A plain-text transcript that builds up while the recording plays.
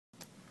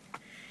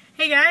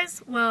Hey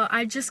guys, well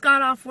I just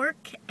got off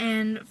work,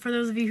 and for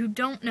those of you who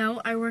don't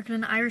know, I work in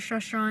an Irish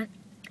restaurant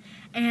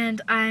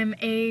and I'm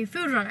a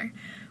food runner,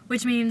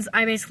 which means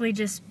I basically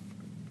just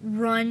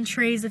run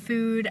trays of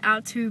food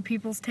out to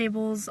people's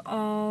tables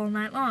all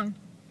night long,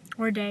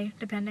 or day,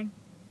 depending.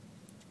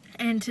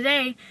 And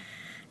today,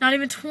 not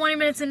even 20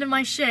 minutes into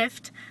my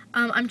shift,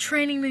 I'm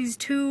training these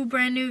two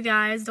brand new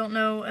guys, don't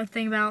know a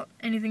thing about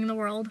anything in the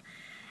world,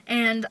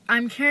 and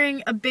I'm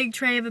carrying a big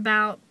tray of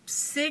about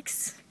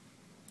 6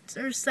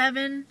 or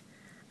 7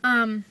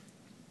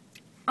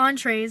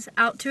 entrees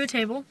out to a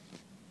table.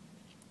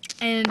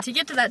 And to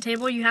get to that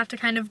table, you have to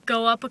kind of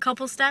go up a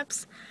couple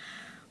steps.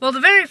 Well, the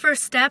very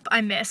first step,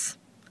 I miss.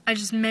 I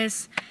just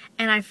miss,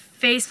 and I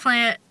face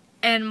plant,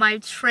 and my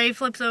tray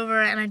flips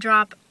over, and I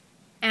drop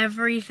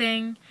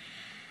everything.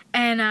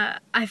 And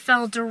I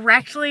fell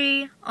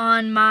directly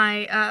on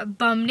my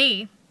bum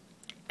knee.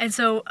 And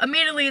so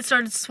immediately it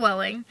started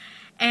swelling.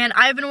 And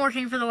I've been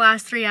working for the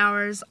last 3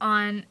 hours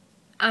on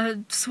a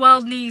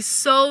swelled knee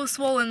so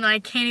swollen that I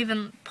can't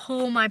even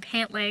pull my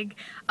pant leg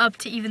up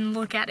to even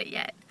look at it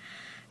yet.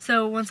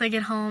 So once I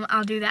get home,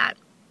 I'll do that.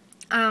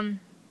 And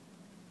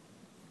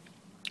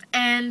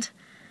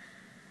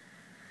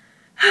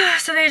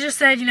so they just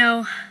said, you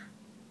know,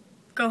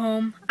 go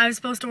home. I was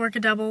supposed to work a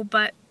double,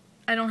 but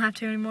I don't have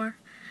to anymore.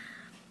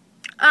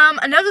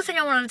 Another thing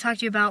I wanted to talk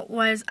to you about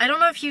was, I don't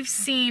know if you've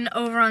seen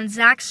over on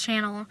Zach's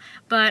channel,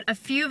 but a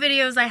few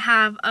videos I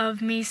have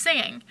of me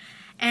singing.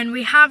 And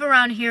we have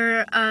around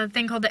here a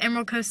thing called the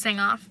Emerald Coast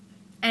Sing-Off,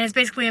 and it's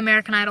basically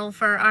American Idol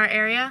for our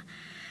area.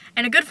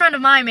 And a good friend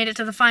of mine made it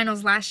to the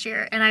finals last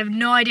year, and I have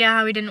no idea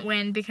how he didn't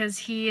win, because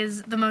he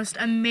is the most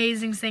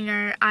amazing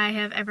singer I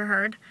have ever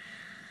heard.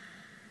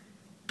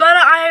 But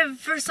I,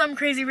 for some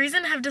crazy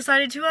reason, have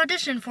decided to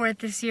audition for it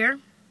this year.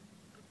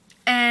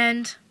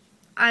 And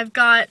I've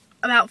got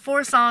about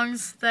 4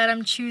 songs that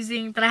I'm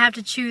choosing, that I have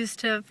to choose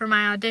for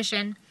my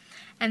audition.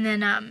 And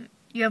then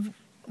you have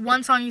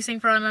 1 song you sing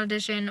for an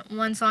audition,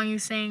 1 song you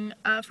sing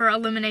for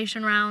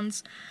elimination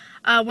rounds,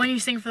 1 you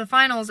sing for the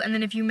finals, and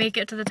then if you make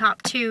it to the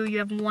top 2, you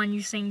have 1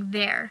 you sing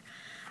there.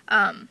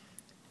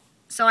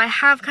 So I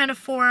have kind of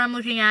 4 I'm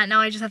looking at.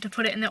 Now I just have to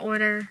put it in the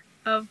order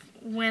of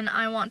when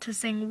I want to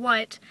sing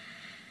what.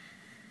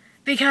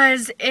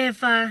 Because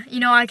if, you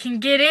know, I can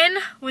get in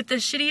with the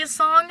shittiest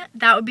song,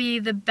 that would be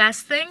the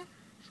best thing.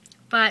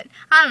 But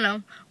I don't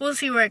know. We'll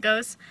see where it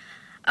goes.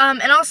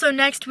 And also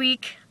next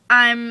week,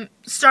 I'm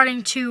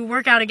starting to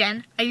work out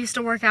again. I used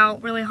to work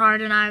out really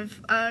hard, and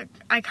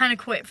I kind of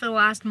quit for the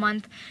last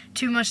month.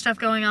 Too much stuff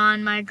going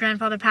on. My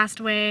grandfather passed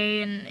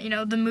away, and you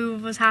know, the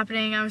move was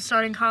happening. I was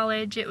starting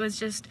college. It was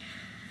just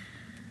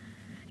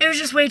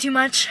way too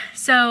much.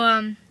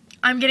 So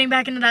I'm getting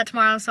back into that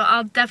tomorrow. So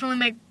I'll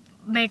definitely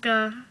make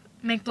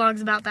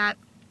vlogs about that.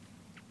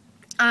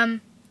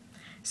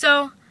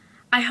 So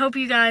I hope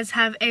you guys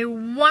have a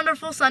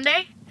wonderful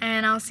Sunday,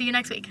 and I'll see you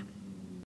next week.